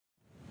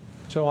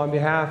So on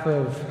behalf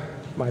of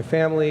my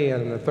family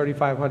and the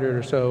 3,500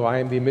 or so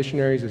IMB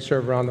missionaries that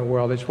serve around the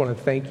world, I just want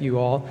to thank you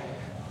all,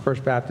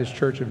 First Baptist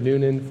Church of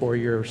Newnan, for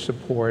your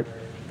support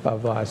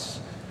of us.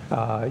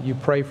 You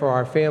pray for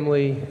our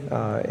family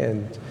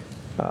and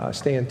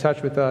stay in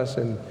touch with us,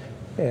 and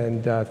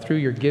through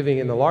your giving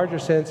in the larger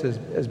sense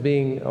as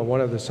being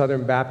one of the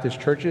Southern Baptist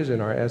churches in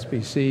our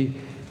SBC,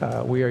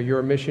 we are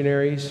your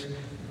missionaries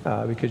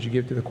because you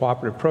give to the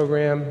cooperative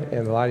program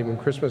and the Lottie Moon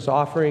Christmas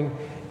offering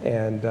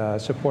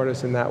and support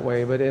us in that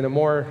way. But in a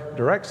more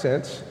direct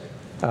sense,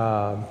 we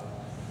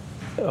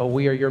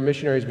are your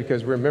missionaries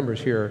because we're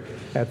members here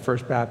at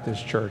First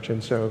Baptist Church,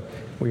 and so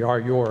we are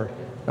your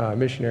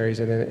missionaries.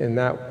 And in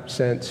that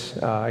sense,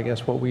 I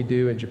guess what we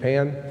do in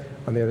Japan,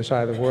 on the other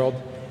side of the world,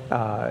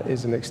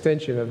 is an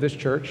extension of this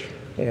church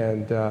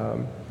and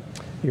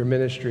your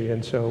ministry,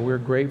 and so we're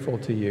grateful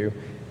to you.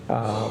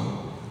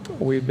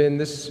 We've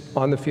been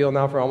on the field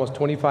now for almost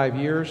 25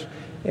 years,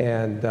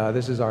 and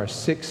this is our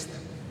 6th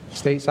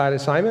stateside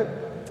assignment,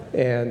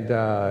 and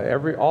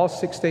all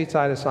 6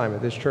 stateside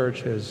assignment, this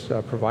church has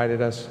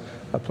provided us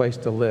a place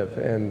to live.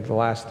 And the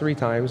last 3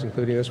 times,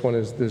 including this one,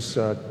 is this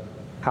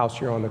house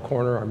here on the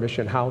corner, our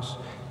mission house.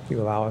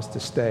 You allow us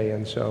to stay,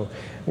 and so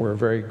we're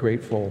very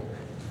grateful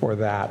for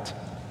that.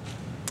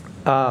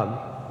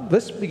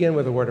 Let's begin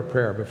with a word of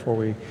prayer before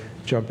we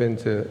jump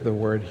into the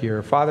word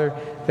here. Father,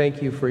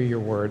 thank you for your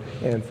word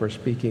and for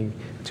speaking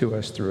to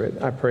us through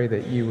it. I pray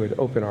that you would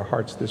open our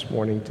hearts this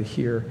morning to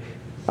hear.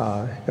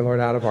 And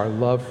Lord, out of our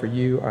love for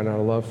you and our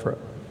love for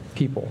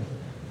people,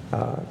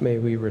 may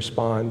we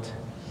respond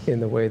in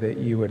the way that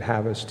you would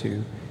have us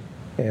to.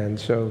 And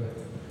so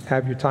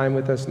have your time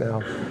with us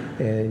now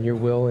and your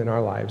will in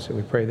our lives. And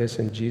we pray this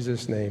in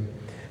Jesus' name.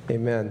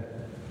 Amen.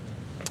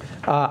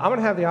 I'm going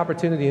to have the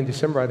opportunity in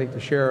December, I think, to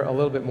share a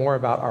little bit more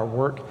about our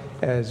work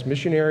as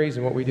missionaries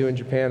and what we do in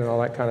Japan and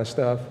all that kind of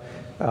stuff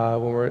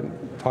when we're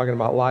talking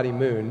about Lottie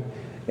Moon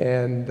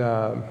and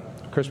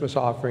Christmas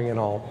offering and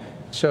all.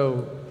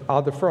 So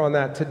I'll defer on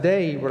that.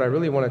 Today, what I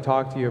really want to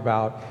talk to you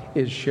about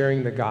is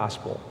sharing the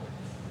gospel.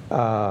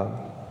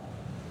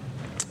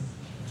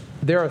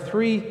 There are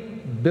 3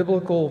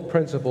 biblical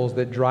principles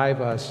that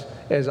drive us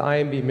as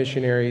IMB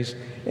missionaries,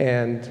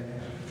 and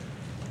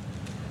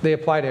they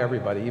apply to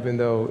everybody, even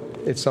though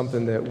it's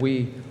something that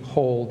we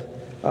hold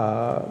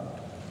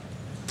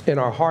in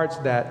our hearts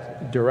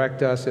that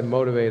direct us and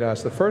motivate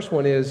us. The first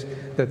one is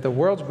that the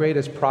world's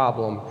greatest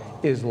problem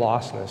is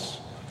lostness.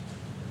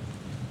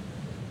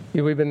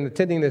 We've been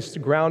attending this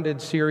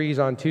Grounded series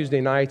on Tuesday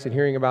nights and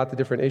hearing about the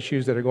different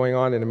issues that are going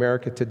on in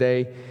America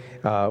today.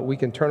 We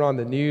can turn on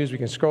the news, we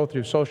can scroll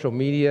through social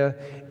media,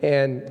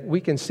 and we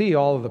can see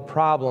all of the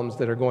problems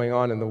that are going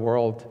on in the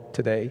world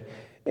today.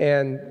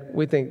 And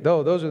we think,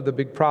 those are the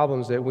big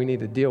problems that we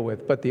need to deal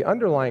with. But the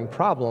underlying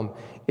problem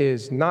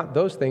is not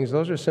those things.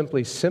 Those are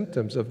simply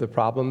symptoms of the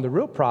problem. The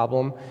real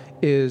problem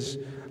is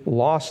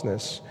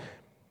lostness.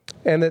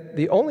 And that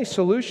the only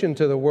solution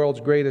to the world's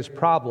greatest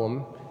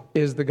problem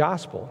is the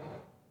gospel.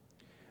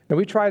 Now,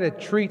 we try to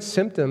treat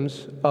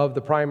symptoms of the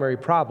primary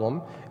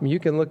problem. I mean, you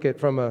can look at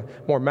from a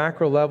more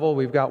macro level.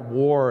 We've got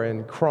war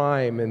and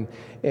crime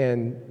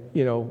and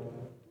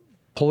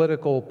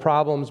political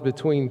problems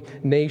between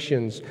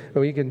nations.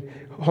 We can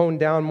hone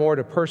down more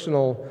to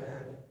personal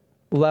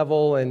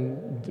level,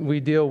 and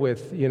we deal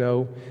with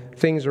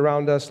things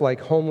around us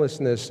like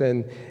homelessness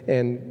and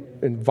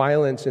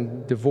violence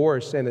and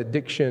divorce and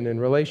addiction and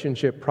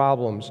relationship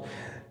problems.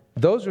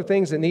 Those are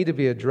things that need to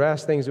be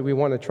addressed, things that we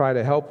want to try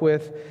to help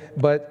with,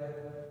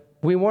 but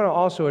we want to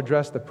also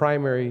address the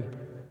primary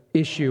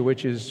issue,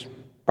 which is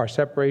our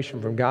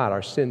separation from God,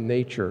 our sin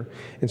nature.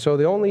 And so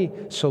the only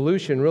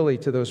solution really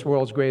to this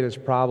world's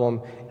greatest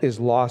problem is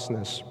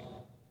lostness.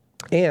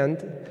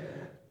 And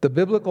the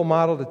biblical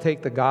model to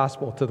take the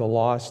gospel to the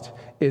lost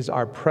is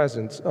our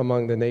presence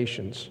among the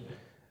nations.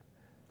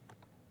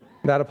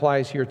 That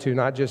applies here to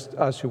not just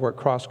us who work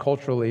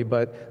cross-culturally,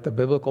 but the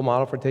biblical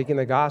model for taking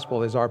the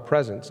gospel is our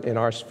presence in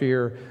our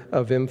sphere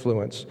of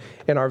influence.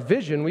 And our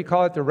vision, we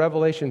call it the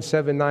Revelation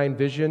 7:9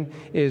 vision,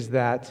 is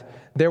that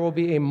there will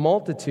be a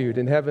multitude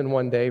in heaven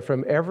one day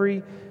from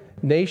every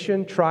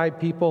nation, tribe,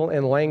 people,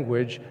 and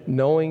language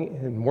knowing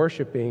and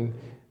worshiping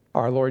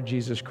our Lord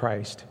Jesus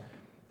Christ.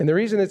 And the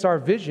reason it's our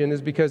vision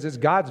is because it's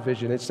God's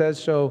vision. It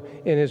says so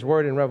in His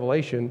Word in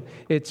Revelation.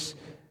 It's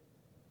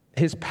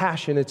His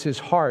passion, it's His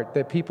heart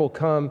that people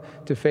come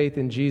to faith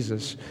in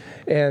Jesus.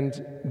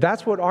 And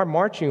that's what our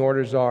marching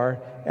orders are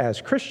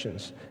as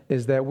Christians,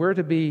 is that we're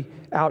to be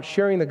out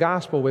sharing the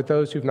gospel with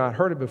those who've not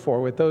heard it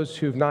before, with those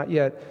who've not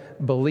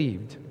yet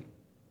believed.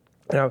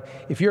 Now,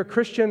 if you're a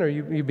Christian or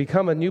you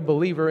become a new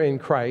believer in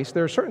Christ,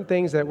 there are certain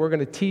things that we're going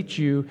to teach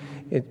you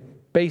in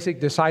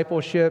basic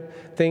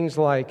discipleship, things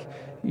like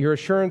your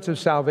assurance of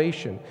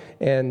salvation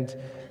and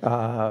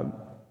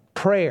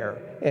prayer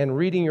and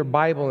reading your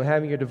Bible and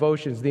having your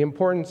devotions, the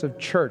importance of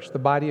church, the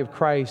body of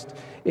Christ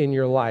in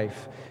your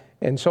life,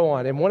 and so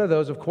on. And one of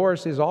those, of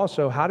course, is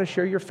also how to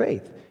share your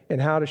faith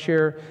and how to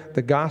share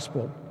the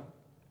gospel.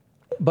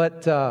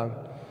 But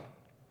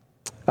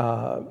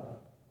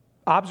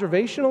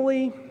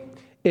observationally,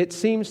 it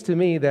seems to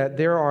me that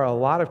there are a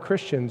lot of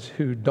Christians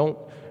who don't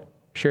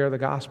share the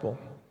gospel.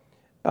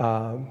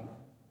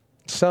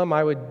 Some,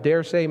 I would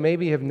dare say,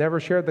 maybe have never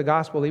shared the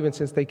gospel even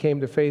since they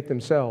came to faith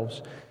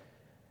themselves.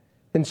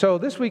 And so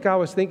this week I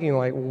was thinking,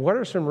 like, what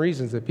are some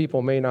reasons that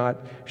people may not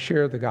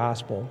share the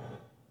gospel?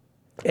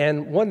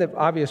 And one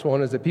obvious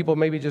one is that people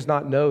maybe just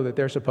not know that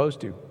they're supposed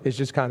to. It's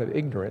just kind of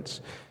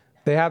ignorance.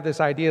 They have this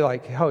idea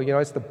like, oh,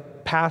 it's the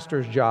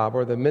pastor's job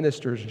or the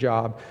minister's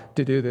job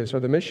to do this, or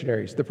the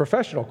missionaries, the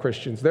professional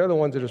Christians. They're the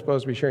ones that are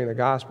supposed to be sharing the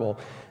gospel.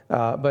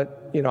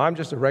 But I'm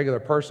just a regular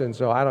person,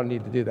 so I don't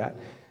need to do that.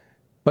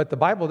 But the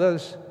Bible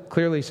does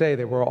clearly say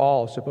that we're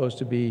all supposed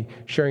to be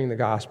sharing the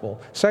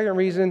gospel. Second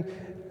reason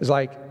is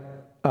like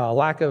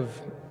lack of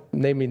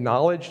maybe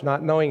knowledge,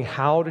 not knowing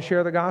how to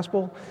share the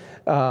gospel.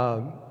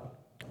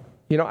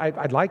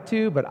 I'd like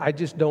to, but I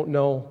just don't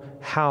know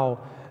how.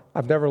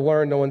 I've never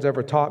learned, no one's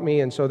ever taught me,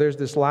 and so there's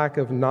this lack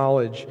of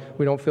knowledge.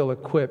 We don't feel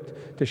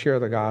equipped to share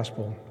the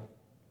gospel.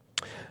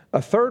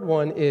 A third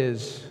one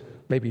is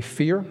maybe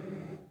fear.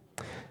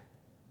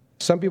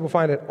 Some people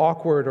find it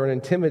awkward or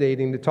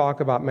intimidating to talk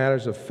about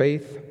matters of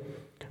faith,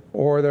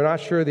 or they're not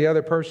sure the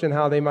other person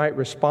how they might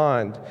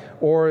respond,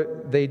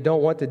 or they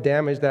don't want to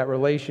damage that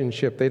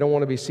relationship. They don't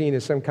want to be seen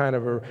as some kind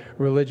of a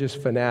religious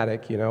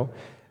fanatic,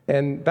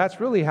 And that's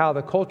really how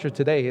the culture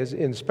today is,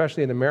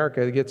 especially in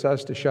America. It gets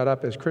us to shut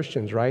up as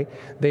Christians, right?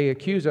 They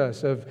accuse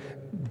us of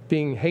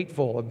being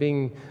hateful, of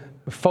being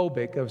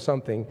phobic of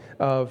something,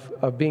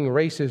 of being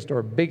racist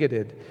or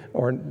bigoted,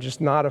 or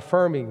just not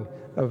affirming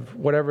of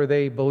whatever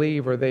they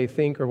believe or they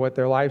think or what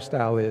their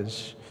lifestyle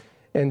is.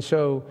 And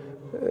so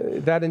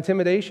that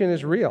intimidation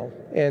is real,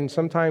 and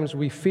sometimes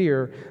we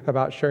fear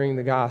about sharing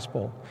the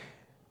gospel.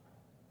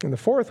 And the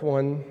fourth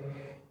one,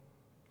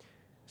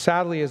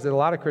 sadly, is that a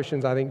lot of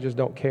Christians, I think, just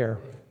don't care.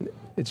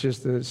 It's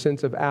just a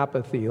sense of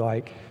apathy,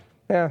 like,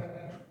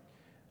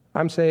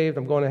 I'm saved,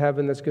 I'm going to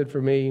heaven, that's good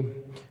for me,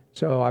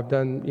 so I've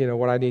done,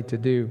 what I need to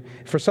do.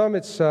 For some,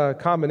 it's a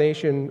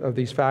combination of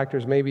these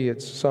factors. Maybe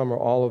it's some or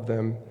all of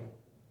them.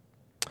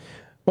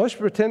 Let's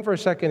pretend for a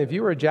second if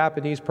you were a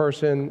Japanese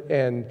person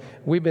and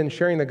we've been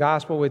sharing the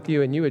gospel with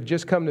you and you had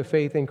just come to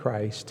faith in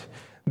Christ.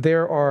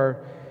 There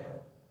are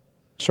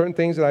certain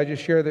things that I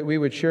just shared that we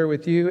would share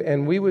with you,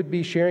 and we would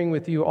be sharing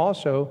with you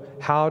also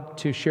how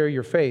to share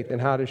your faith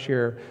and how to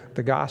share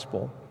the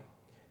gospel.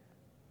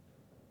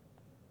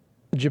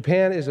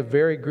 Japan is a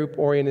very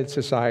group-oriented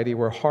society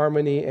where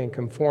harmony and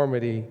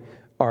conformity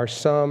are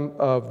some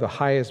of the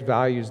highest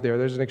values there.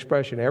 There's an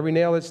expression, every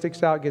nail that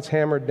sticks out gets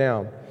hammered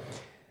down.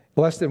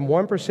 Less than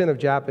 1% of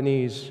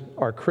Japanese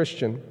are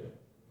Christian.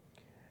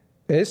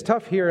 And it's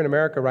tough here in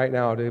America right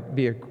now to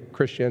be a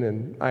Christian,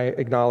 and I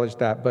acknowledge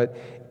that. But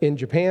in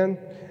Japan,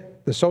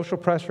 the social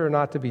pressure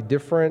not to be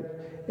different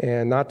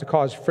and not to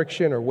cause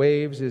friction or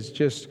waves is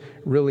just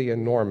really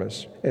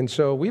enormous. And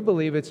so we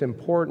believe it's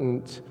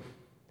important,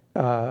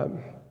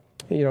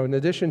 in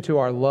addition to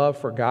our love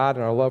for God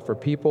and our love for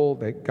people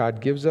that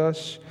God gives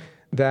us,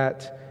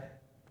 that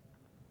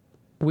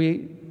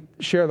we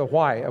share the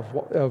why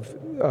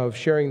of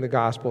sharing the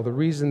gospel, the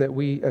reason that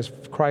we as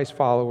Christ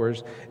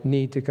followers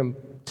need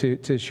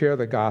to share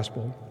the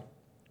gospel.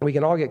 We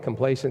can all get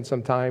complacent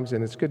sometimes,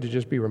 and it's good to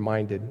just be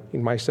reminded,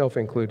 myself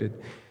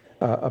included,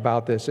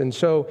 about this. And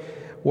so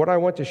what I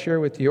want to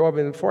share with you,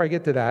 before I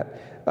get to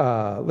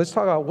that, let's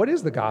talk about what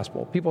is the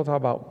gospel. People talk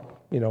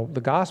about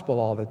the gospel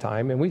all the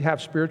time, and we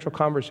have spiritual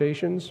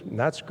conversations, and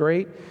that's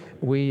great.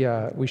 We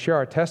share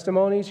our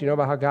testimonies,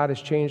 about how God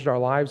has changed our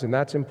lives, and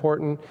that's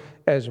important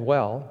as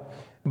well.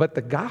 But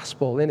the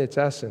gospel in its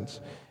essence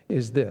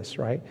is this,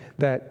 right?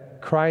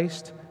 That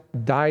Christ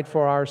died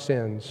for our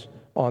sins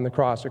on the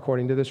cross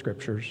according to the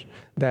Scriptures,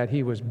 that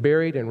he was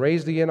buried and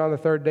raised again on the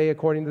third day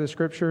according to the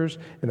Scriptures,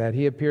 and that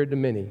he appeared to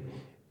many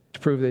to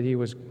prove that he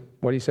was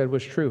what he said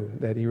was true,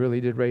 that he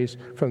really did raise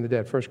from the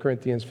dead, 1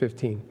 Corinthians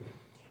 15.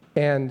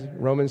 And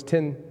Romans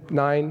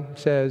 10:9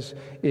 says,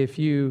 if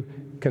you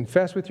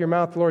confess with your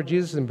mouth the Lord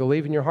Jesus and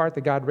believe in your heart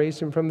that God raised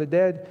him from the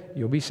dead,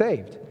 you'll be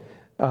saved.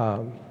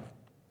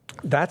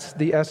 That's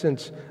the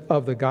essence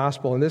of the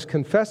gospel. And this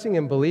confessing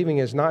and believing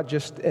is not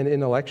just an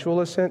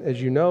intellectual assent,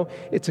 as you know.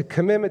 It's a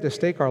commitment to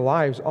stake our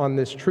lives on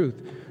this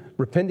truth,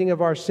 repenting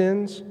of our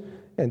sins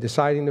and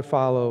deciding to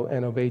follow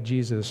and obey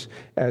Jesus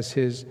as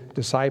his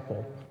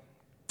disciple.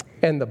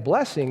 And the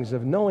blessings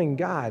of knowing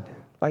God,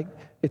 like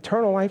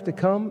eternal life to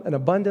come, an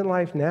abundant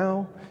life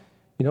now,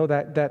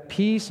 that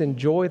peace and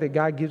joy that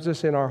God gives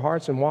us in our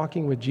hearts and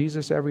walking with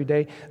Jesus every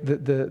day,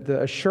 the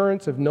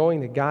assurance of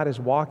knowing that God is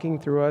walking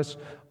through us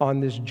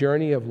on this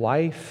journey of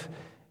life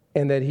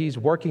and that he's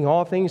working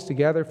all things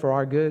together for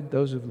our good,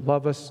 those who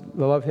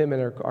love him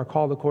and are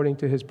called according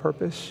to his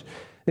purpose.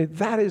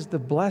 That is the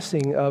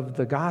blessing of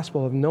the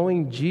gospel, of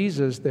knowing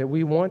Jesus that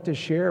we want to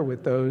share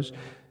with those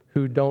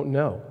who don't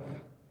know.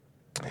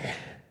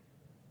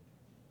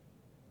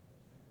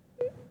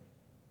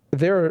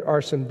 There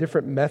are some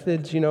different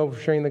methods, for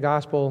sharing the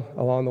gospel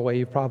along the way.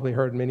 You've probably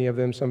heard many of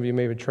them. Some of you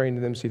may have trained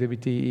in them,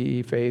 CWT,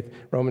 EE, Faith,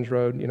 Romans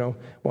Road,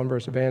 one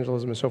verse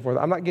evangelism and so forth.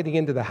 I'm not getting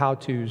into the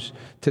how-tos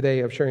today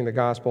of sharing the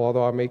gospel,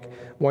 although I'll make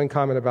one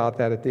comment about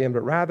that at the end.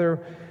 But rather,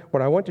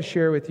 what I want to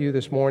share with you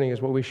this morning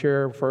is what we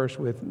share first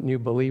with new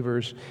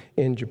believers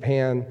in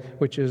Japan,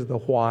 which is the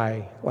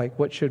why. Like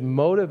what should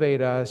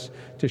motivate us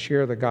to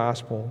share the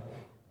gospel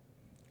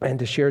and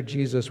to share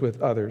Jesus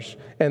with others.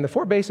 And the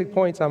 4 basic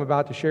points I'm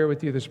about to share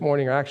with you this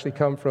morning actually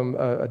come from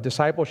a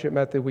discipleship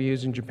method we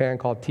use in Japan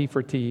called T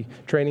for T,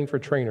 training for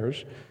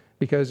trainers,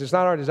 because it's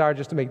not our desire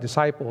just to make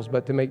disciples,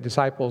 but to make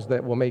disciples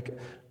that will make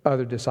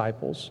other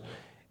disciples.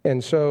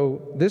 And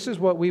so this is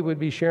what we would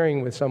be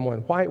sharing with someone.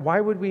 Why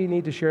would we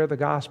need to share the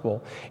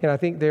gospel? And I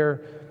think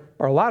there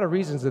are a lot of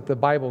reasons that the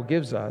Bible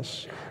gives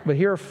us, but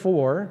here are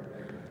 4.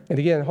 And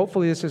again,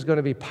 hopefully this is going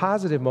to be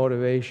positive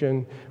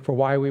motivation for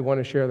why we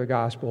want to share the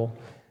gospel.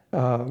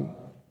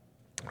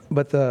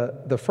 But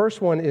the first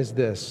one is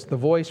this, the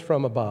voice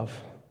from above.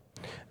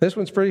 This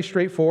one's pretty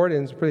straightforward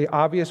and it's a pretty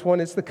obvious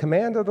one. It's the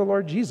command of the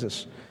Lord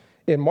Jesus.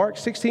 In Mark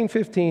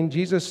 16:15,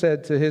 Jesus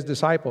said to his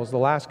disciples, the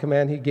last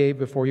command he gave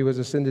before he was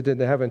ascended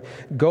into heaven,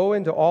 go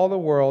into all the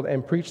world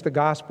and preach the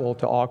gospel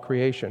to all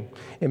creation.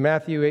 In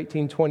Matthew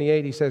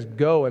 18:28, he says,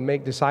 go and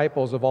make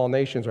disciples of all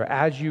nations, or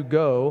as you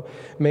go,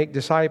 make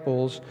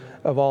disciples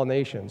of all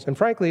nations. And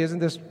frankly, isn't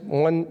this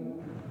one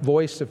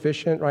voice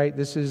sufficient, right?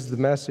 This is the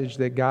message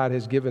that God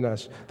has given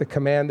us, the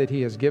command that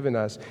he has given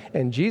us.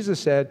 And Jesus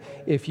said,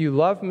 if you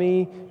love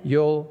me,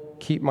 you'll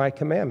keep my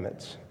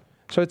commandments.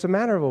 So it's a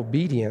matter of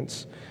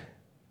obedience,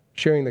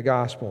 sharing the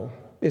gospel.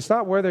 It's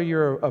not whether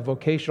you're a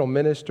vocational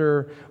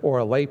minister or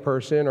a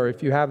layperson, or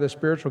if you have the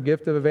spiritual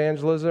gift of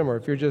evangelism, or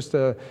if you're just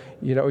or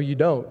you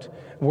don't.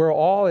 We're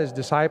all, as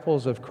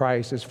disciples of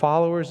Christ, as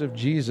followers of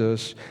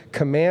Jesus,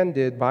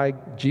 commanded by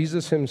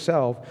Jesus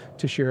himself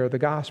to share the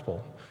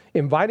gospel.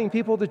 Inviting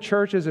people to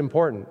church is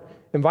important.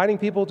 Inviting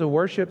people to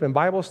worship and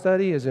Bible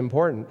study is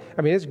important.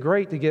 I mean, it's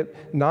great to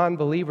get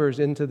non-believers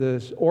into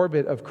this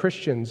orbit of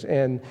Christians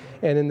and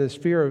in the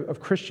sphere of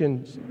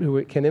Christians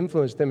who can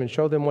influence them and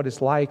show them what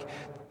it's like,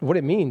 what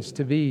it means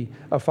to be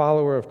a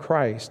follower of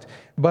Christ.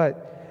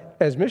 But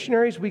as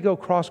missionaries, we go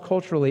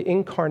cross-culturally,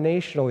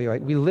 incarnationally,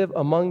 like we live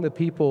among the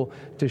people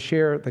to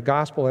share the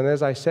gospel. And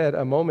as I said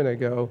a moment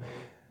ago,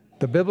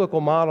 the biblical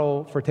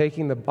model for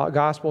taking the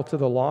gospel to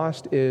the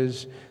lost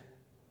is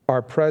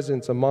our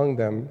presence among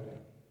them.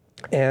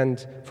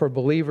 And for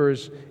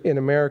believers in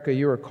America,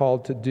 you are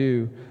called to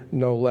do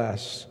no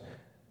less.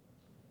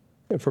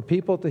 And for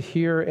people to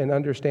hear and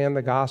understand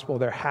the gospel,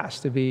 there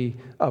has to be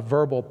a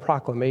verbal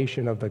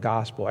proclamation of the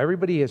gospel.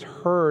 Everybody has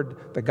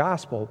heard the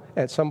gospel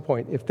at some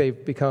point if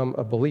they've become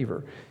a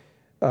believer.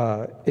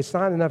 It's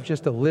not enough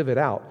just to live it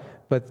out,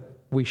 but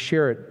we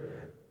share it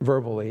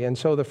verbally. And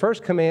so the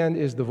first command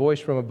is the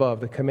voice from above,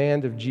 the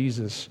command of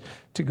Jesus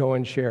to go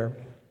and share.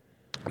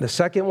 The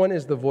second one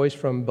is the voice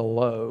from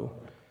below.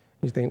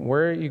 You think,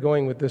 where are you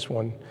going with this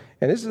one?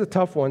 And this is a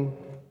tough one.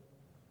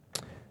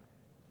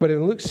 But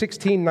in Luke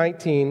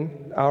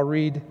 16:19, I'll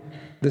read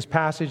this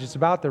passage. It's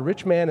about the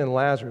rich man and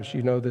Lazarus.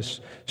 You know this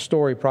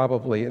story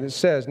probably. And it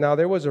says, now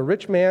there was a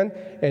rich man,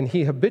 and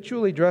he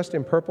habitually dressed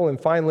in purple and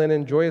fine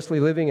linen, joyously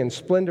living in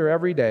splendor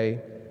every day.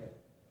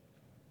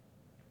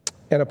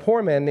 And a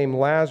poor man named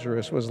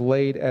Lazarus was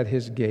laid at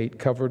his gate,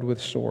 covered with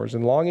sores,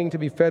 and longing to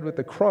be fed with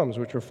the crumbs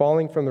which were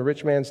falling from the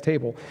rich man's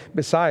table.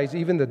 Besides,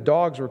 even the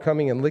dogs were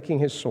coming and licking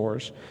his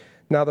sores.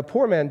 Now the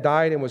poor man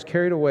died and was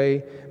carried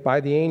away by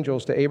the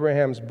angels to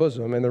Abraham's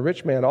bosom, and the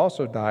rich man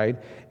also died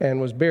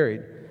and was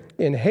buried.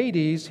 In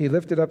Hades he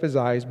lifted up his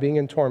eyes, being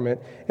in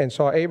torment, and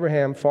saw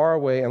Abraham far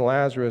away and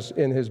Lazarus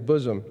in his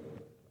bosom.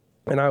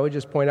 And I would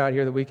just point out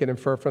here that we can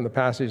infer from the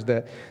passage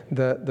that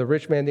the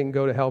rich man didn't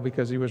go to hell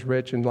because he was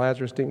rich, and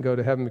Lazarus didn't go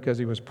to heaven because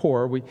he was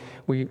poor.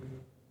 We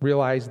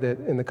realize that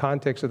in the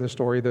context of the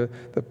story, the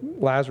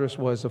Lazarus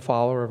was a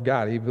follower of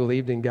God. He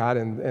believed in God,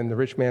 and the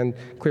rich man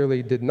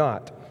clearly did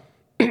not.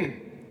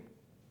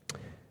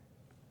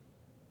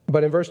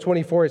 But in verse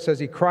 24, it says,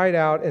 he cried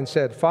out and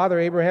said, Father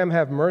Abraham,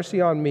 have mercy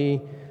on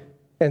me,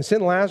 and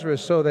send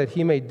Lazarus so that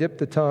he may dip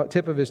the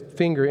tip of his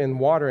finger in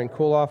water and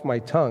cool off my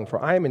tongue,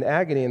 for I am in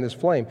agony in this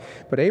flame.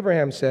 But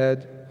Abraham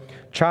said,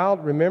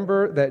 Child,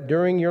 remember that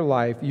during your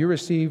life you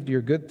received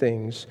your good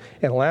things,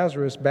 and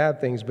Lazarus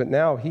bad things, but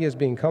now he is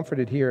being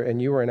comforted here,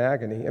 and you are in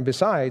agony. And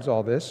besides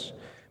all this,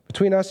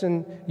 between us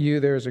and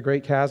you there is a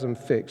great chasm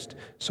fixed,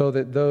 so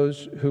that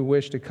those who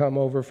wish to come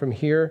over from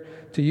here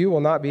to you will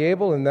not be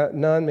able, and that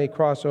none may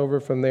cross over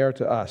from there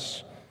to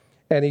us.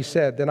 And he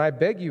said, Then I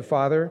beg you,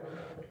 Father,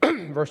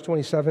 verse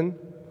 27,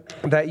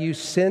 that you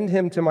send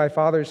him to my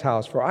father's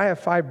house, for I have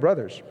 5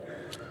 brothers,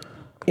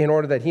 in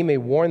order that he may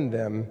warn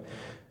them,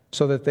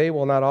 so that they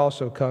will not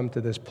also come to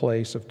this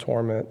place of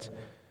torment.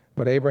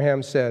 But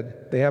Abraham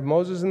said, They have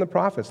Moses and the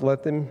prophets,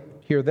 let them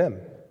hear them.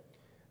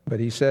 But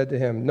he said to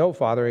him, No,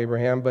 Father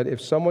Abraham, but if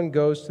someone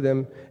goes to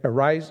them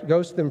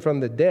from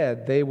the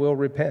dead, they will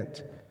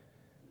repent.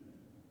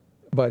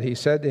 But he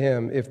said to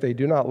him, if they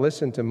do not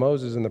listen to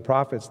Moses and the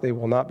prophets, they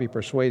will not be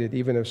persuaded,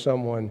 even if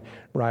someone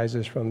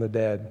rises from the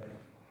dead.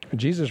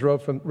 Jesus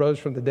rose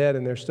from the dead,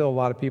 and there's still a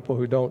lot of people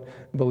who don't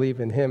believe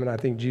in him, and I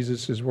think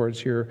Jesus' words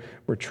here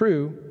were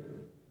true.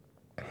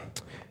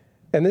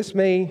 And this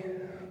may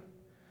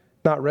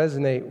not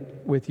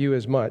resonate with you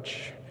as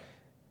much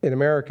in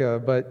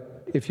America,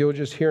 but if you'll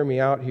just hear me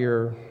out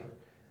here,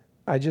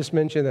 I just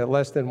mentioned that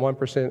less than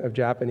 1% of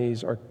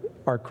Japanese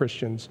are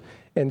Christians.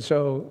 And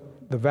so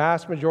the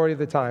vast majority of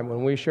the time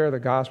when we share the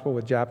gospel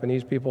with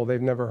Japanese people,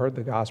 they've never heard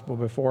the gospel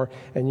before,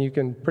 and you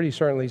can pretty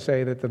certainly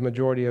say that the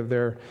majority of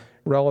their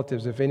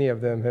relatives, if any of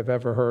them, have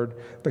ever heard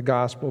the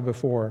gospel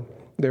before.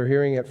 They're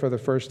hearing it for the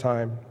first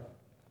time.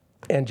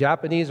 And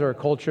Japanese are a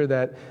culture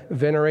that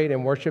venerate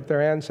and worship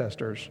their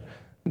ancestors.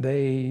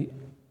 They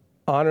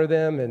honor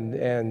them,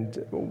 and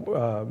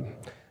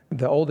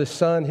the oldest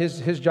son,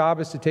 his job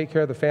is to take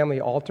care of the family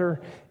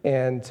altar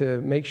and to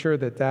make sure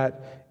that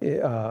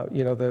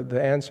the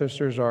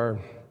ancestors are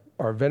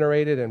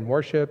venerated and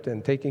worshiped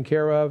and taken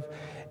care of.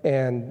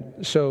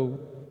 And so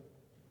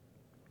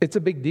it's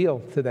a big deal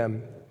to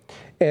them.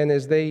 And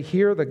as they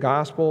hear the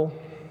gospel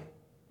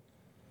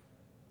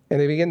and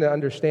they begin to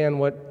understand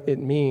what it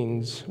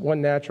means,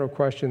 one natural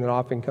question that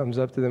often comes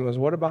up to them is,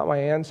 what about my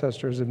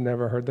ancestors who have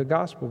never heard the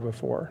gospel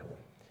before?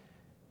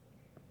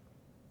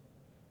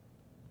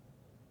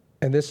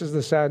 And this is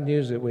the sad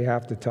news that we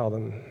have to tell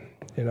them.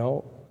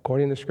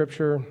 According to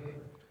Scripture,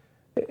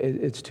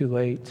 it's too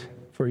late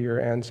for your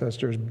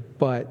ancestors.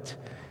 But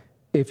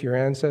if your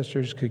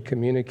ancestors could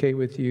communicate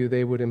with you,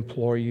 they would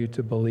implore you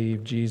to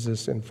believe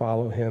Jesus and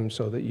follow him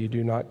so that you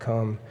do not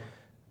come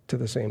to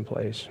the same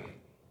place.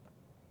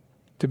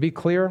 To be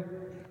clear,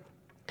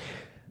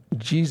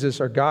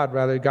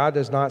 God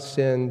does not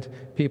send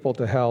people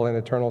to hell in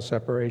eternal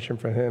separation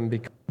from him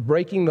because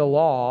breaking the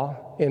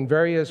law in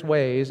various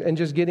ways and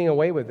just getting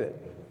away with it,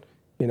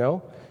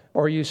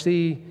 Or you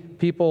see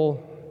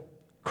people,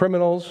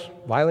 criminals,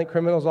 violent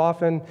criminals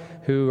often,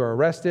 who are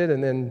arrested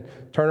and then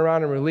turn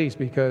around and released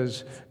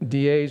because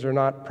DAs are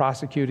not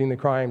prosecuting the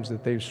crimes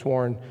that they've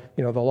sworn,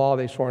 the law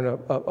they've sworn to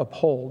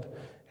uphold.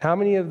 How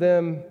many of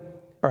them,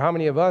 or how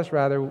many of us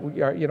rather,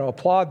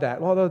 applaud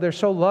that? Although they're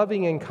so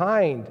loving and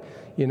kind,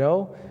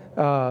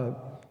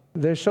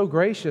 they're so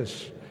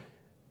gracious.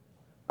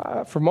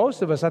 For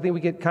most of us, I think we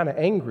get kind of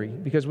angry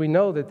because we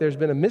know that there's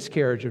been a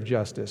miscarriage of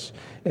justice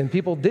and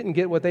people didn't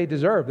get what they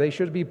deserve. They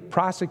should be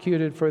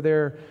prosecuted for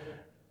their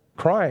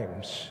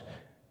crimes.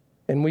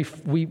 And we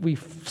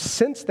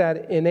sense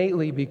that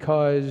innately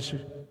because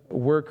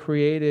we're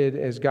created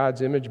as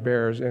God's image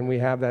bearers and we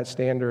have that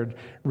standard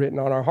written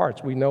on our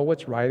hearts. We know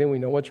what's right and we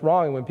know what's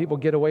wrong. And when people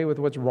get away with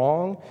what's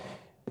wrong,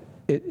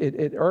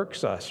 it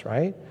irks us,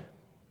 right?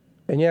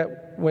 And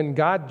yet, when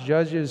God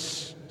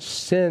judges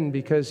sin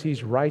because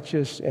he's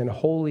righteous and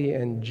holy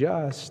and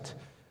just,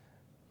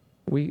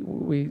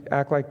 we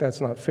act like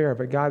that's not fair,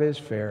 but God is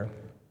fair.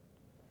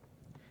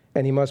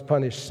 And he must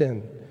punish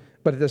sin.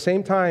 But at the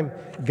same time,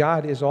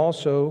 God is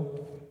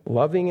also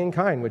loving and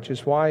kind, which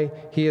is why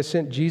he has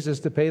sent Jesus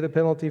to pay the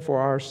penalty for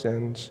our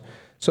sins,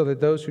 so that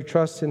those who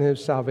trust in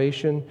his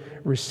salvation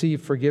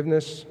receive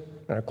forgiveness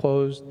and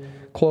are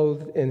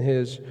clothed in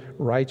his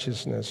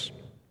righteousness.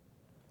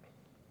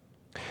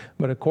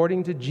 But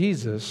according to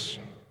Jesus,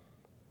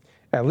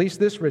 at least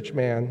this rich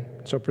man,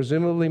 so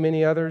presumably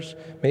many others,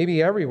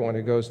 maybe everyone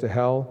who goes to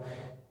hell,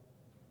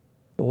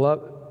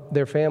 love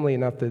their family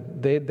enough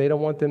that they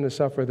don't want them to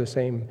suffer the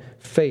same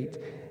fate.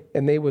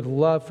 And they would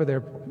love for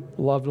their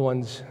loved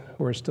ones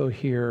who are still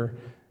here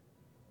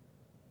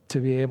to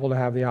be able to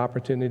have the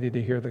opportunity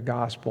to hear the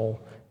gospel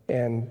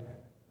and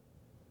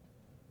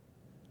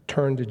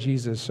turn to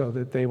Jesus so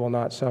that they will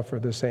not suffer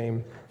the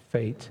same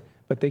fate.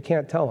 But they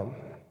can't tell them.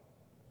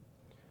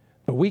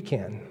 But we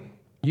can.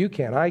 You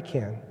can. I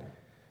can.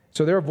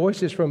 So there are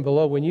voices from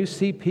below. When you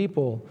see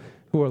people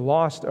who are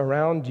lost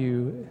around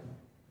you,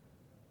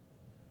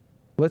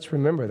 let's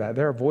remember that.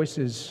 There are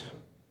voices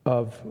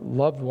of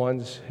loved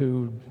ones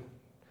who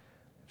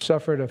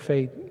suffered a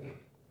fate,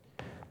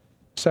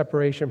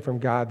 separation from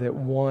God, that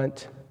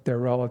want their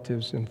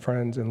relatives and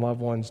friends and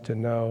loved ones to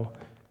know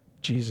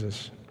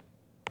Jesus.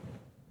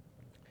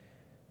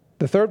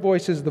 The third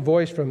voice is the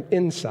voice from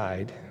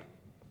inside.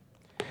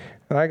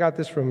 And I got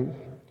this from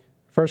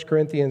 1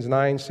 Corinthians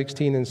 9,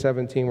 16 and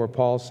 17, where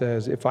Paul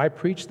says, if I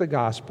preach the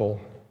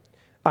gospel,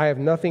 I have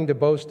nothing to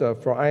boast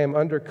of, for I am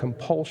under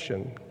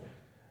compulsion.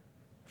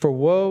 For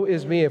woe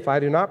is me if I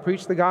do not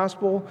preach the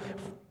gospel,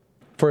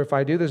 for if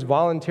I do this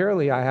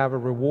voluntarily, I have a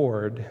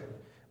reward.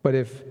 But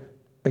if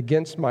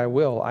against my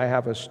will, I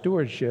have a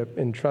stewardship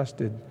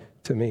entrusted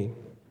to me.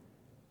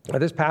 Now,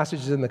 this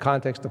passage is in the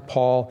context of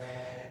Paul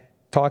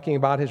talking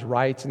about his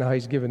rights and how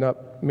he's given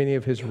up many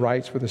of his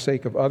rights for the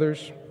sake of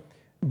others.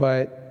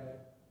 But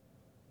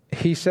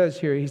he says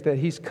here that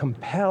he's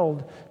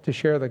compelled to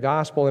share the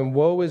gospel, and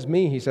woe is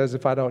me, he says,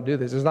 if I don't do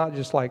this. It's not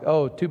just like,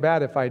 oh, too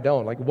bad if I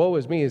don't. Like, woe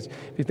is me is,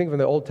 if you think of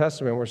the Old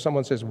Testament where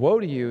someone says, woe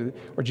to you,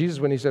 or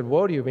Jesus when he said,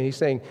 woe to you, I mean, he's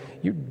saying,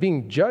 you're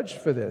being judged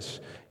for this.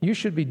 You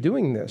should be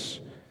doing this.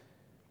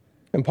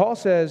 And Paul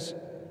says,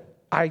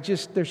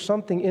 there's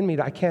something in me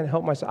that I can't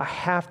help myself. I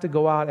have to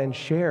go out and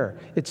share.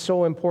 It's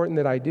so important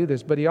that I do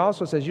this. But he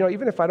also says,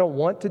 even if I don't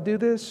want to do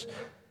this,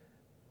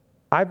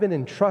 I've been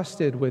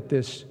entrusted with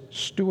this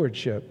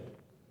stewardship.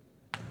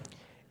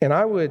 And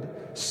I would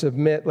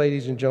submit,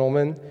 ladies and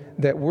gentlemen,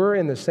 that we're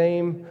in the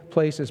same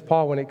place as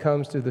Paul when it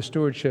comes to the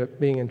stewardship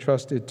being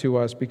entrusted to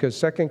us, because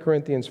 2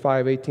 Corinthians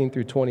 5:18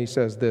 through 20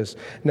 says this: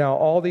 "Now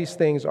all these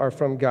things are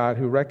from God,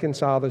 who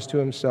reconciled us to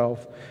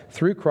himself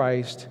through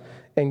Christ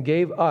and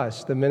gave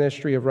us the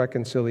ministry of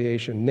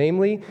reconciliation,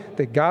 namely,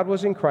 that God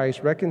was in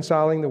Christ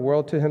reconciling the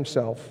world to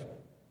himself,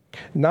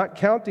 not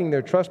counting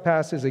their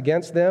trespasses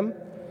against them,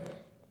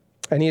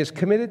 and he has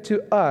committed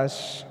to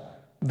us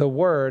the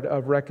word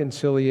of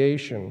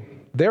reconciliation.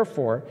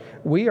 Therefore,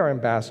 we are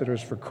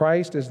ambassadors for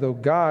Christ, as though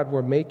God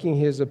were making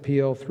his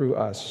appeal through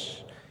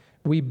us.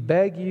 We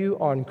beg you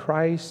on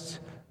Christ's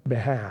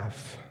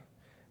behalf,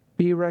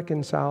 be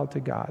reconciled to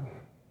God."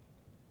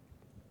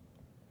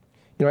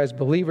 As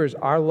believers,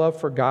 our love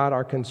for God,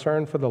 our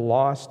concern for the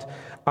lost,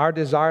 our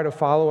desire to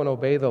follow and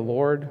obey the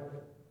Lord,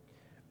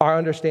 our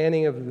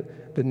understanding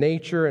of the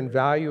nature and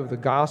value of the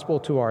gospel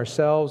to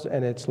ourselves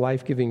and its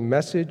life-giving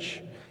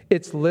message,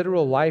 its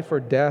literal life or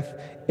death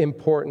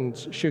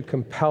importance should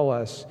compel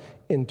us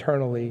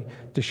internally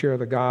to share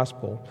the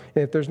gospel.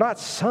 And if there's not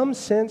some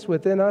sense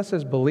within us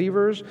as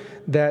believers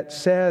that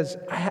says,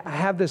 I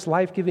have this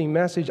life-giving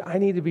message I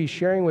need to be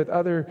sharing with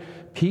other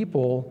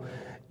people,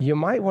 you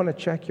might want to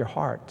check your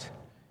heart.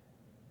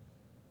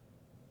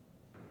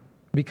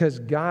 Because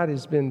God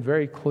has been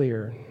very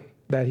clear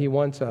that he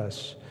wants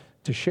us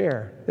to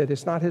share, that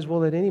it's not his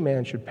will that any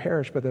man should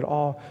perish, but that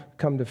all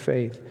come to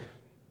faith.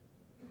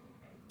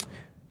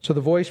 So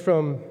the voice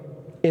from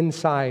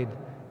inside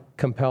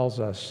compels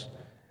us.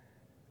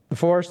 The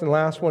fourth and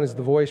last one is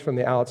the voice from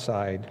the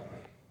outside.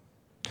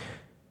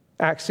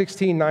 Acts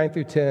 16:9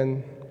 through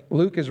 10,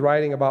 Luke is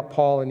writing about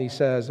Paul, and he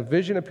says, "A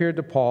vision appeared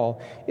to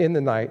Paul in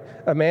the night.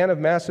 A man of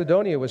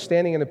Macedonia was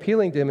standing and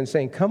appealing to him and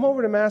saying, 'Come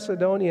over to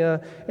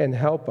Macedonia and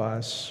help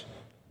us.'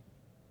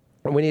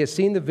 And when he had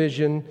seen the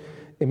vision,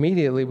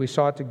 immediately we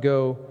sought to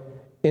go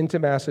into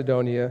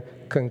Macedonia,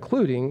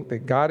 concluding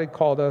that God had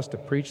called us to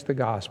preach the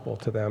gospel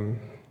to them."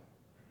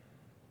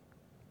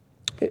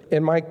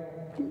 In my, it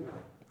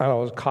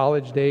was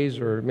college days,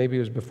 or maybe it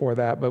was before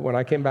that, but when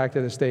I came back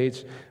to the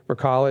States for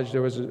college,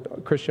 there was a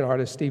Christian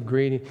artist, Steve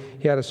Green.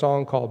 He had a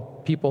song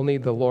called "People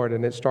Need the Lord,"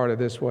 and it started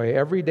this way: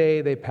 "Every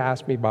day they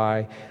pass me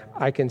by,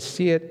 I can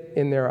see it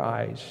in their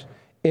eyes.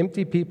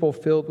 Empty people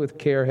filled with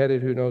care,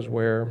 headed who knows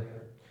where.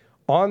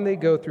 On they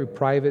go through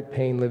private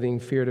pain, living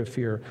fear to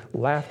fear.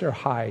 Laughter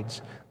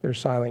hides their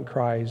silent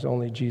cries,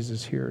 only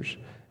Jesus hears.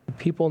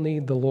 People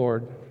need the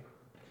Lord."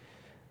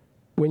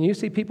 When you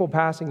see people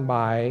passing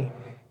by,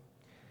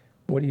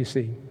 what do you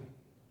see?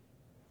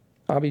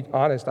 I'll be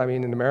honest,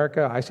 in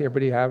America, I see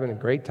everybody having a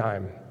great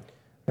time.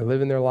 They're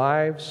living their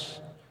lives.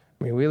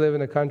 We live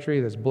in a country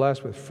that's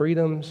blessed with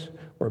freedoms.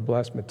 We're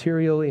blessed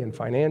materially and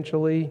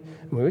financially.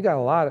 We got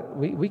a lot.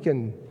 We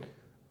can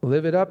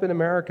live it up in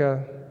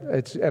America.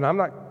 And I'm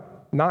not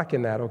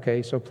knocking that,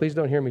 okay? So please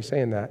don't hear me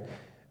saying that.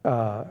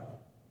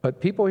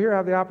 But people here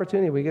have the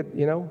opportunity. We get,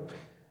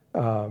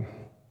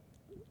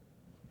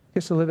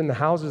 gets to live in the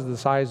houses the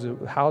size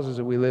of houses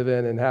that we live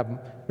in, and have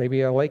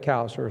maybe a lake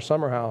house or a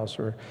summer house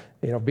or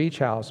beach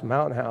house,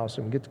 mountain house,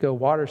 and we get to go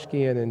water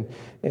skiing,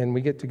 and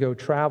we get to go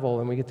travel,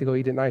 and we get to go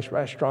eat at nice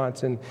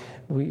restaurants, and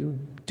we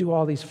do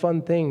all these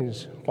fun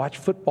things, watch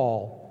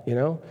football,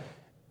 and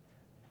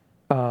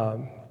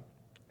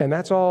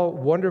that's all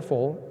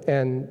wonderful,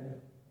 and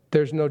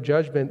there's no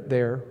judgment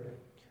there.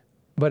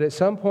 But at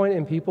some point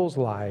in people's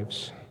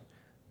lives,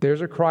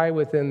 there's a cry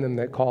within them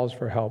that calls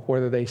for help,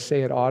 whether they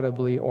say it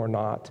audibly or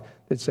not,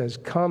 that says,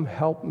 "Come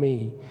help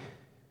me."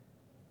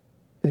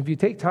 And if you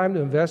take time to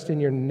invest in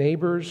your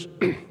neighbors,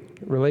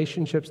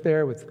 relationships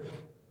there with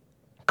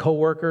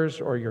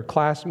coworkers or your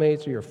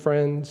classmates or your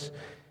friends,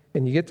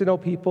 and you get to know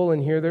people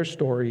and hear their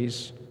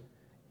stories,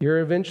 you're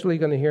eventually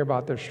going to hear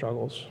about their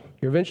struggles.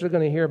 You're eventually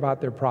going to hear about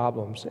their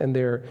problems and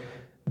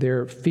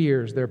their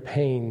fears, their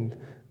pain,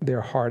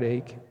 their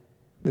heartache,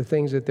 the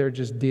things that they're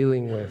just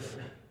dealing with.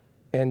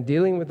 And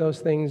dealing with those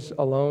things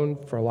alone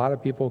for a lot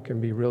of people can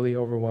be really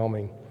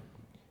overwhelming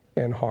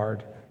and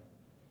hard.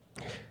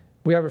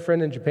 We have a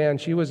friend in Japan.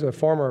 She was a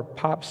former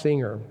pop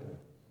singer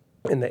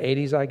in the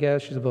 80s, I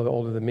guess. She's a little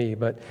older than me,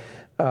 but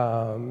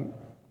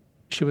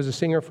she was a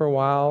singer for a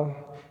while,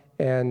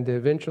 and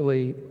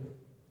eventually,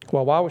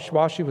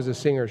 while she was a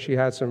singer, she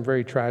had some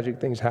very tragic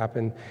things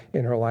happen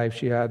in her life.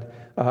 She had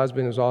a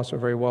husband who was also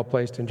very well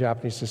placed in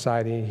Japanese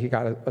society. He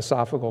got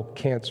esophageal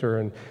cancer,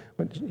 and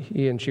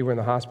he and she were in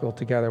the hospital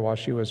together while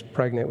she was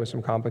pregnant with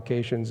some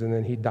complications, and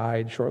then he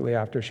died shortly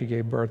after she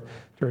gave birth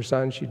to her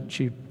son.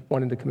 She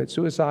wanted to commit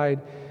suicide.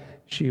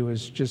 She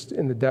was just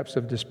in the depths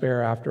of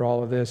despair after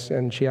all of this,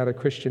 and she had a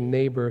Christian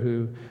neighbor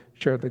who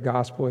shared the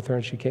gospel with her,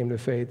 and she came to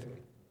faith.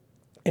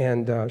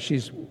 And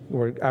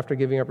after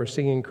giving up her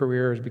singing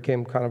career,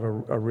 became kind of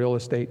a real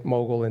estate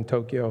mogul in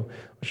Tokyo.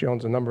 She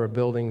owns a number of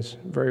buildings,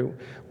 very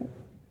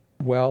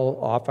well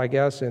off, I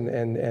guess,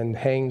 and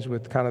hangs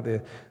with kind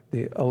of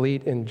the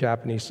elite in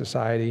Japanese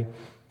society.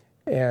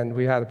 And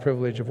we had the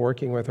privilege of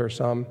working with her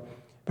some.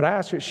 But I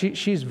asked her,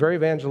 she's very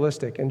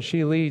evangelistic, and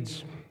she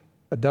leads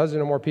a dozen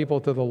or more people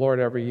to the Lord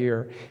every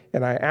year.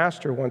 And I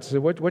asked her once, I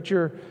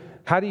said,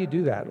 how do you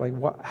do that? Like,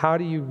 how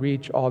do you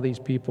reach all these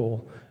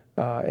people?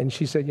 And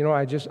she said,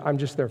 I'm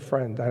just their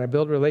friend. And I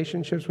build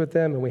relationships with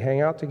them, and we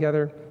hang out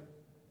together.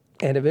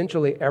 And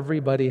eventually,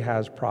 everybody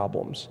has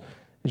problems.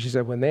 And she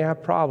said, when they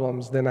have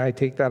problems, then I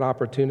take that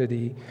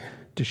opportunity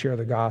to share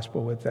the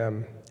gospel with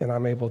them, and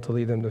I'm able to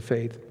lead them to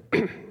faith.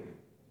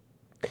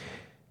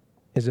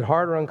 Is it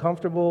hard or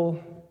uncomfortable?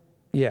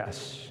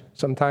 Yes,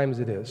 sometimes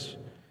it is.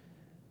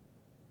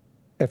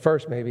 At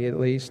first, maybe at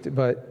least,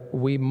 but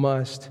we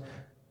must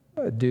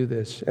do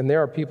this. And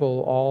there are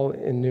people all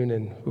in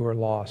Newnan who are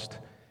lost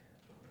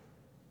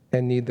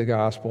and need the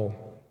gospel.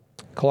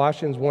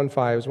 Colossians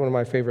 1:5 is one of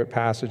my favorite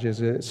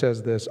passages. It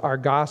says this: our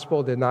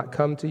gospel did not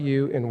come to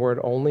you in word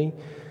only,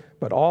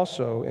 but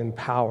also in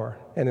power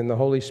and in the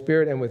Holy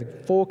Spirit and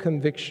with full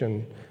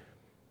conviction.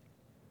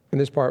 In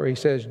this part where he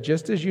says,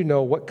 just as you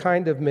know what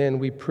kind of men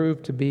we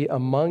proved to be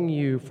among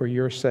you for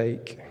your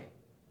sake,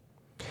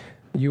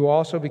 you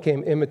also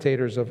became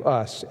imitators of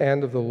us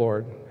and of the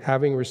Lord,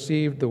 having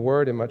received the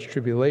word in much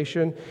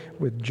tribulation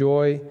with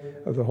joy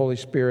of the Holy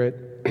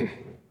Spirit,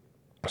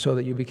 so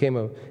that you became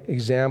an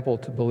example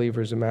to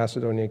believers in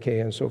Macedonia,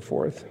 Achaia, and so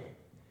forth.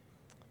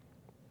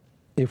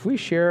 If we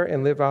share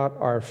and live out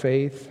our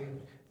faith,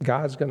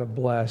 God's going to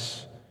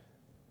bless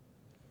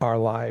our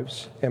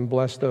lives and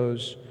bless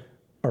those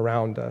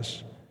around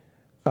us.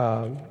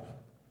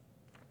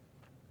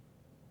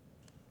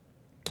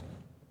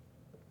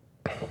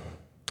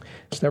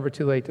 It's never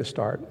too late to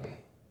start.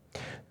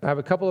 I have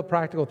a couple of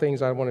practical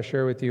things I want to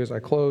share with you as I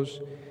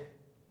close.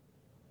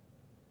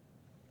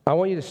 I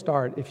want you to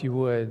start, if you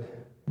would,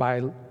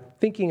 by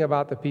thinking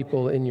about the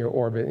people in your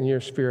orbit, in your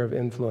sphere of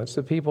influence,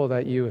 the people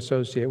that you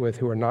associate with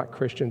who are not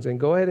Christians, and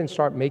go ahead and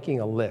start making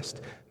a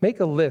list. Make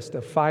a list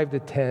of 5 to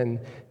 10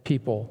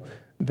 people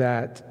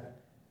that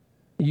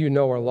you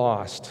know are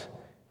lost,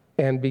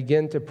 and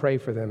begin to pray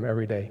for them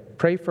every day.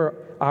 Pray for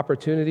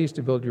opportunities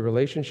to build your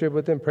relationship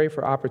with them. Pray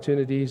for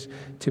opportunities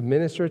to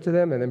minister to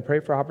them, and then pray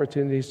for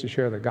opportunities to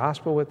share the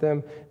gospel with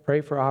them.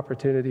 Pray for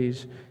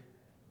opportunities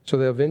so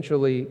they'll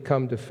eventually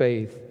come to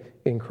faith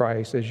in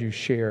Christ as you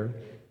share.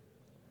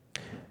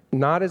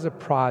 Not as a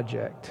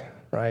project,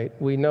 right?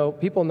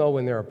 People know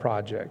when they're a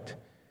project.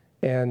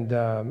 And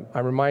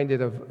I'm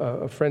reminded of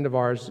a friend of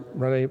ours,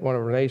 one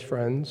of Renee's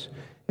friends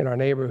in our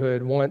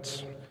neighborhood.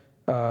 Once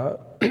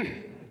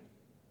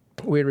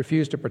we had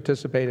refused to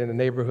participate in a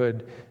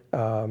neighborhood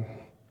it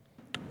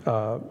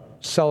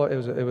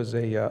was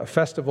a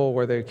festival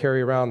where they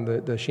carry around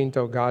the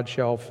Shinto God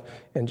shelf,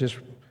 and just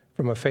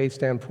from a faith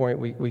standpoint,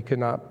 we could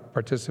not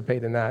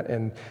participate in that.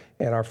 And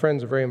our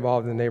friends are very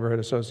involved in the neighborhood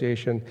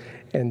association.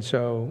 And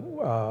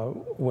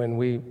so when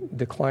we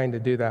declined to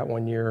do that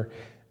one year,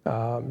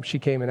 she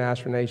came and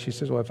asked Renee, she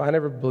says, well, if I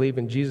never believe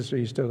in Jesus, are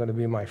you still going to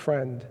be my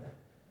friend?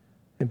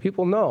 And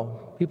people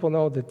know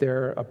that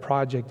they're a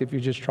project if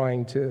you're just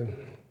trying to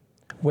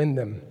win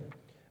them.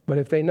 But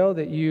if they know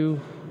that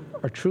you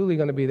are truly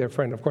going to be their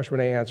friend, of course,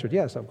 Renee answered,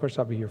 yes, of course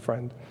I'll be your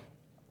friend.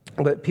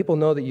 But people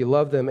know that you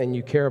love them and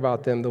you care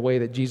about them the way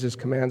that Jesus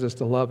commands us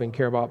to love and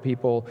care about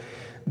people,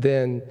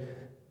 then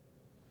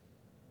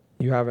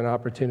you have an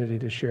opportunity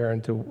to share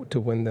and to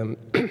win them.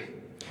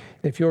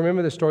 If you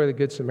remember the story of the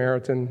Good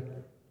Samaritan,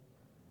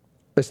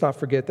 let's not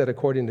forget that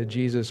according to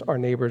Jesus, our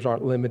neighbors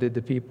aren't limited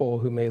to people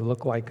who may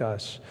look like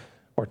us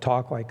or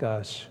talk like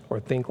us or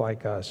think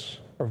like us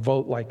or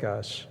vote like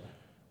us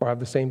or have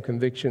the same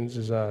convictions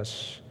as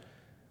us.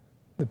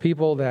 The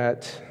people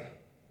that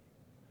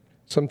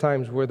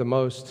sometimes we're the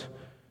most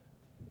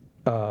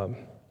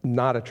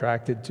not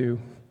attracted to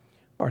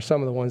are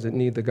some of the ones that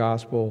need the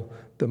gospel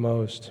the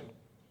most.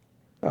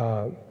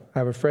 I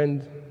have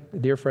a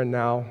dear friend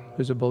now,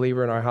 who's a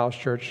believer in our house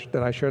church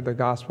that I shared the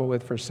gospel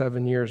with for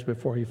 7 years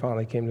before he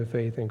finally came to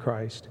faith in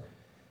Christ.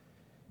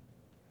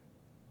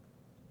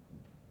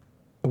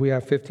 We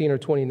have 15 or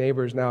 20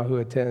 neighbors now who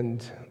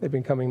attend. They've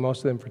been coming, most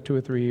of them, for 2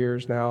 or 3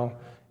 years now,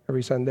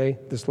 every Sunday.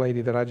 This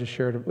lady that I just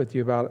shared with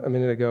you about a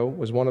minute ago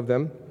was one of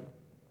them.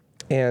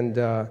 And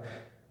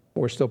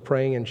we're still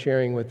praying and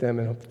sharing with them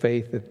in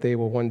faith that they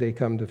will one day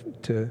come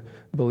to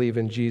believe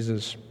in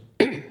Jesus.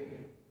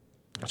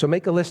 So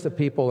make a list of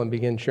people and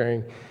begin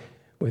sharing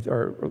with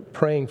or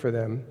praying for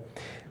them.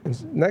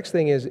 And next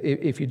thing is,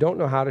 if you don't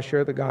know how to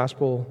share the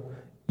gospel,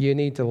 you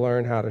need to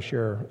learn how to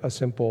share a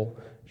simple,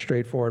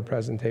 straightforward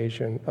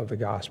presentation of the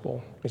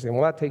gospel. You say,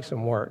 well, that takes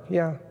some work.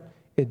 Yeah,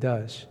 it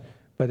does.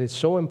 But it's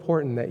so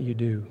important that you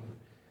do.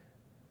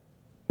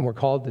 And we're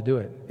called to do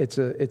it.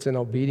 It's an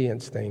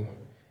obedience thing.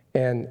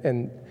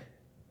 And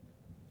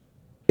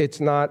it's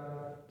not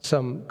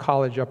some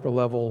college upper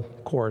level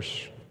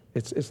course.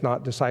 It's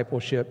not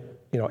discipleship,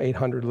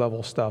 800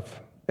 level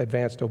stuff,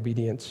 advanced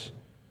obedience.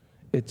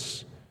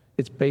 It's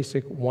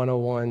basic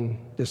 101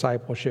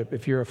 discipleship.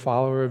 If you're a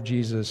follower of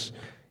Jesus,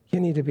 you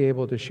need to be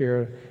able to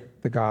share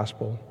the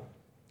gospel.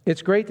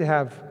 It's great to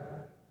have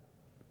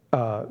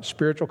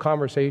spiritual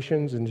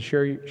conversations and to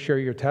share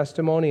your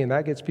testimony, and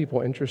that gets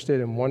people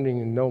interested in wanting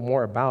to know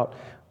more about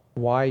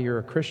why you're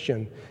a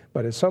Christian.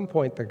 But at some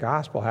point, the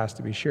gospel has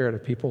to be shared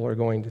if people are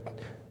going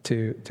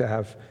to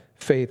have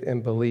faith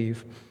and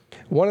believe.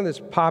 One that's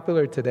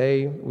popular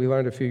today, we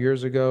learned a few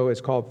years ago,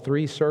 is called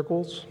 3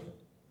 Circles.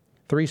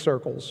 3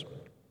 Circles.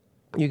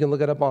 You can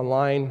look it up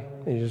online,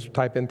 and you just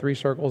type in 3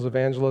 Circles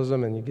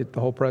Evangelism, and you get the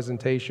whole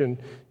presentation.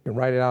 You can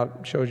write it out,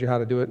 it shows you how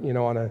to do it,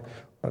 on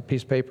a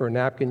piece of paper or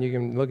napkin. You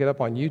can look it up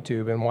on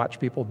YouTube and watch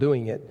people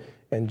doing it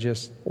and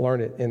just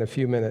learn it in a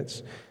few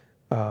minutes.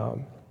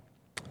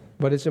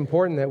 But it's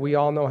important that we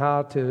all know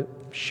how to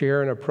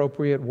share an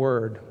appropriate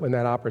word when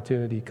that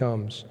opportunity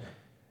comes.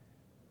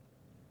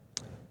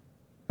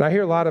 And I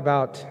hear a lot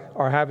about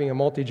our having a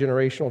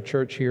multi-generational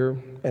church here,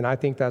 and I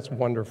think that's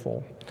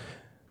wonderful.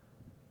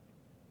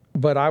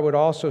 But I would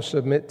also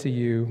submit to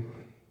you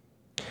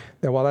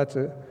that while that's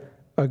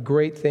a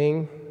great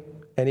thing,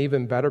 an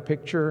even better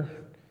picture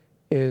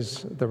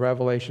is the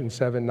Revelation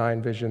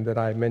 7:9 vision that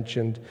I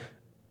mentioned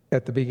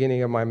at the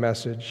beginning of my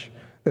message,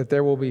 that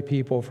there will be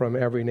people from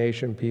every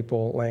nation,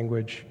 people,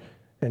 language,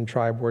 and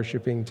tribe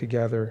worshiping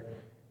together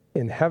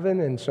in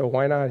heaven, and so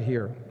why not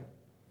here?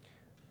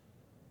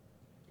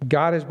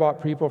 God has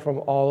brought people from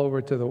all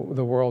over to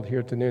the world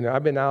here to Newnan.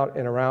 I've been out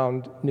and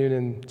around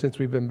Newnan since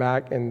we've been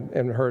back and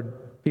heard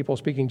people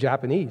speaking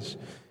Japanese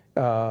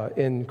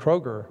in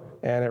Kroger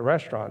and at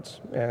restaurants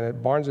and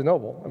at Barnes &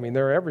 Noble. I mean,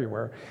 they're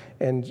everywhere.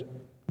 And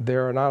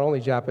there are not only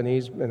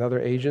Japanese and other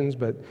Asians,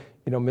 but,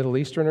 Middle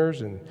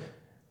Easterners and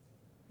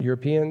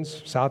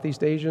Europeans,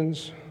 Southeast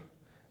Asians.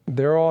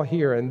 They're all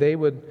here, and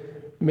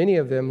many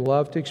of them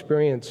love to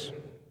experience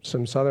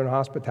some Southern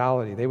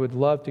hospitality. They would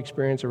love to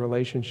experience a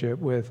relationship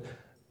with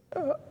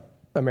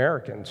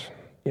Americans,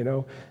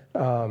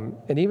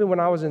 And even when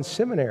I was in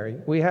seminary,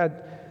 we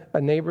had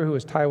a neighbor who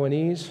was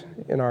Taiwanese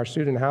in our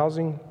student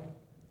housing,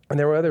 and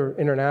there were other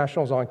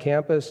internationals on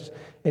campus.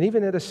 And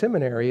even at a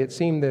seminary, it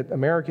seemed that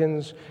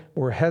Americans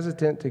were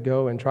hesitant to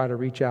go and try to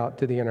reach out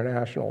to the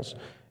internationals.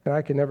 And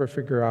I could never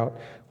figure out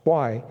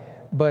why.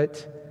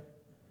 But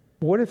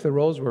what if the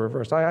roles were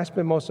reversed? I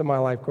spent most of my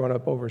life growing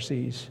up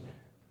overseas.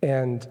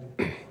 And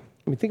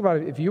think about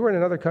it. If you were in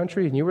another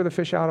country and you were the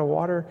fish out of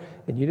water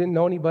and you didn't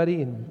know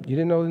anybody and you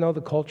didn't know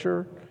the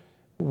culture,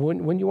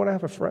 wouldn't you want to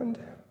have a friend?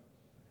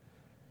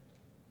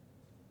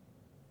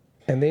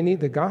 And they need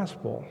the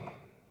gospel.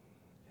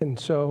 And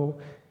so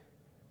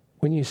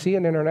when you see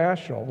an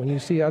international, when you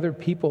see other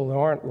people that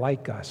aren't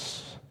like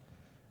us,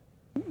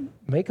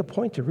 make a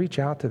point to reach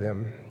out to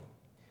them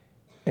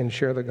and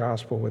share the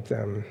gospel with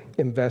them.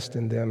 Invest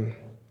in them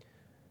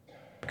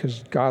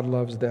because God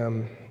loves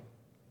them,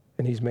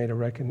 and He's made a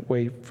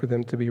way for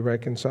them to be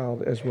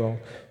reconciled as well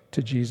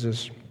to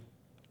Jesus,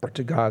 or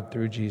to God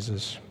through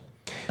Jesus.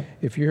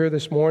 If you're here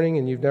this morning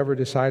and you've never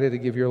decided to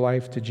give your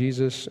life to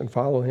Jesus and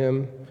follow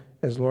Him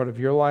as Lord of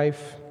your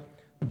life,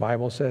 the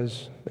Bible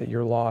says that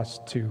you're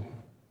lost too.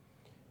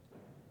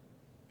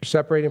 You're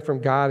separating from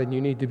God and you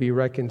need to be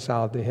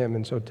reconciled to Him.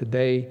 And so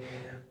today,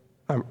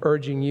 I'm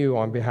urging you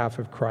on behalf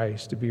of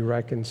Christ to be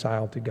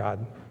reconciled to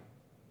God.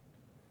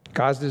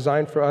 God's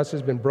design for us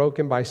has been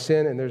broken by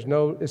sin, and there's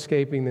no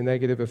escaping the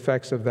negative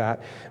effects of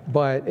that.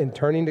 But in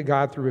turning to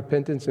God through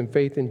repentance and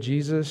faith in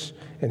Jesus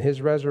and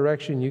His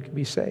resurrection, you can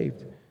be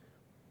saved.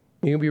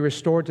 You can be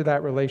restored to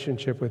that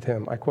relationship with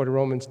Him. I quoted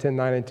Romans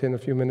 10:9 and 10 a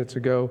few minutes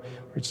ago,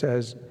 where it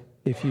says,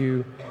 if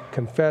you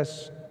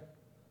confess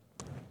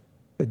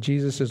that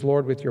Jesus is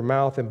Lord with your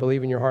mouth and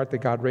believe in your heart that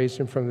God raised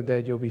Him from the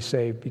dead, you'll be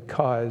saved,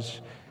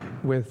 because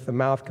with the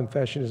mouth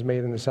confession is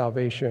made unto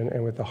salvation,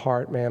 and with the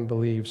heart man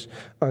believes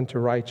unto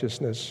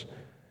righteousness.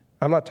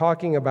 I'm not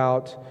talking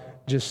about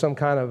just some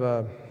kind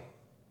of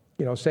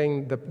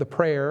saying the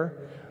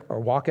prayer or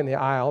walking the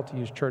aisle, to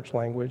use church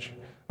language.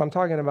 I'm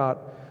talking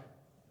about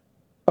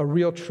a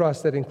real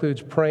trust that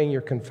includes praying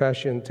your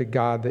confession to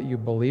God that you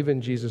believe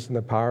in Jesus and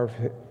the power of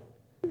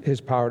His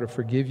power to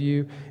forgive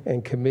you,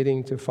 and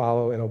committing to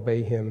follow and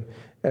obey Him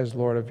as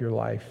Lord of your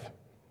life.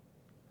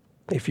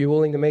 If you're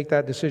willing to make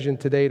that decision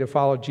today to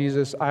follow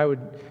Jesus, I would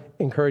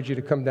encourage you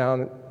to come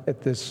down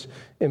at this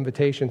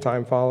invitation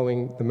time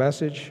following the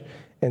message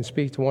and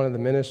speak to one of the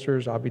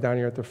ministers. I'll be down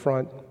here at the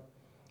front,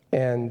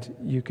 and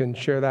you can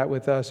share that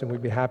with us, and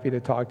we'd be happy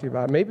to talk to you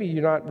about it. Maybe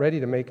you're not ready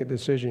to make a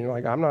decision. You're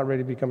like, I'm not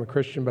ready to become a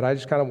Christian, but I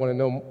just kind of want to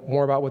know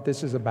more about what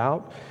this is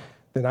about.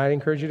 Then I'd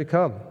encourage you to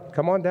come.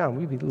 Come on down.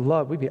 We'd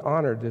be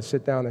honored to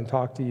sit down and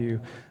talk to you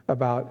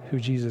about who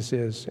Jesus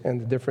is and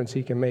the difference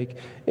He can make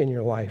in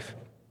your life.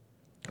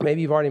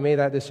 Maybe you've already made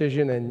that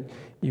decision and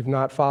you've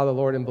not followed the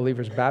Lord in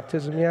believer's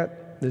baptism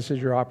yet. This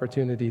is your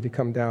opportunity to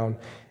come down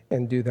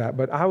and do that.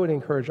 But I would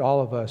encourage all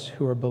of us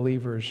who are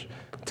believers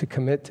to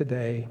commit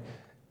today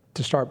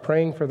to start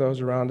praying for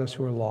those around us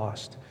who are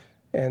lost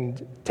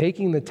and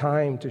taking the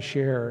time to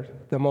share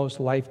the most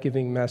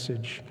life-giving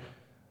message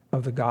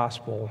of the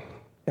gospel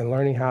and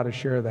learning how to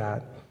share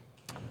that,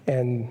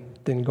 and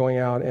then going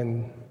out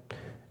and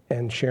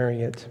sharing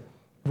it.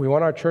 If we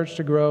want our church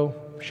to grow,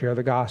 share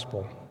the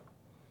gospel.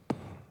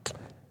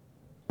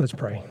 Let's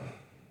pray.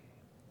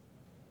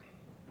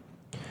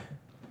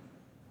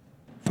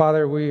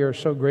 Father, we are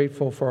so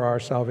grateful for our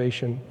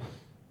salvation.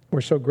 We're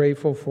so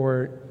grateful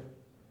for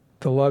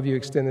the love you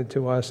extended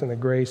to us and the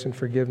grace and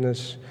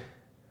forgiveness,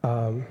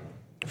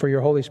 for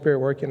your Holy Spirit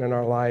working in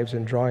our lives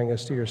and drawing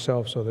us to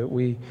yourself so that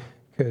we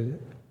could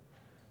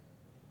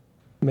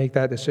make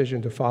that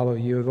decision to follow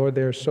you. Lord,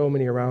 there are so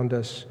many around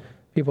us,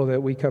 people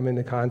that we come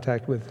into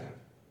contact with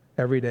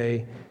every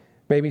day.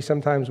 Maybe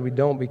sometimes we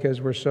don't because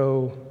we're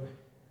so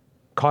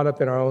caught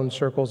up in our own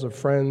circles of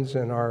friends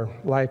and our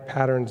life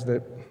patterns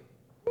that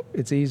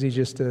it's easy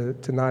just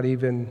to not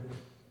even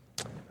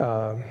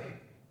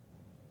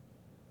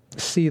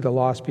see the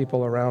lost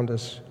people around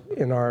us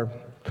in our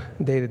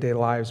day-to-day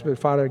lives. But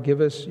Father,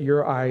 give us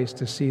your eyes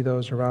to see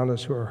those around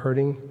us who are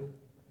hurting,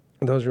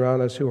 those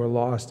around us who are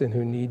lost and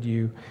who need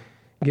you.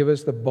 Give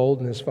us the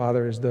boldness,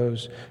 Father, as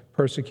those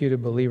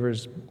persecuted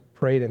believers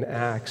prayed in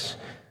Acts.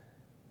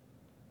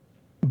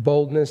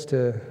 Boldness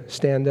to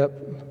stand up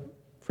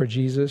for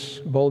Jesus,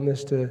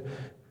 boldness to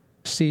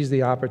seize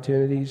the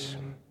opportunities.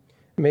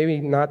 Maybe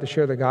not to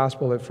share the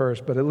gospel at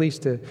first, but at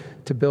least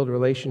to build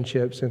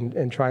relationships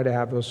and try to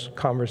have those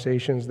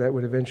conversations that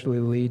would eventually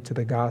lead to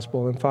the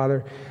gospel. And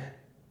Father,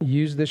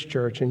 use this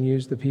church and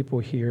use the people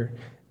here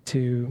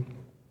to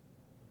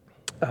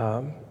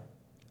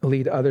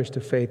lead others to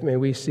faith. May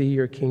we see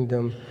your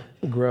kingdom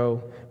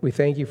grow. We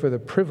thank you for the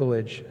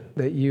privilege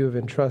that you have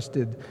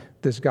entrusted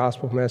this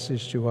gospel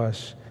message to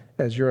us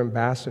as your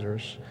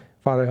ambassadors.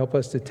 Father, help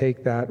us to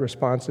take that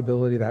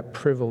responsibility, that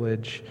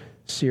privilege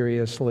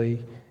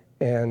seriously,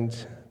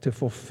 and to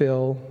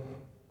fulfill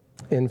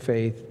in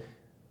faith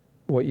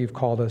what you've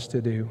called us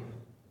to do.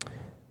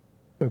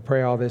 We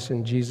pray all this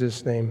in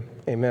Jesus' name.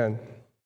 Amen.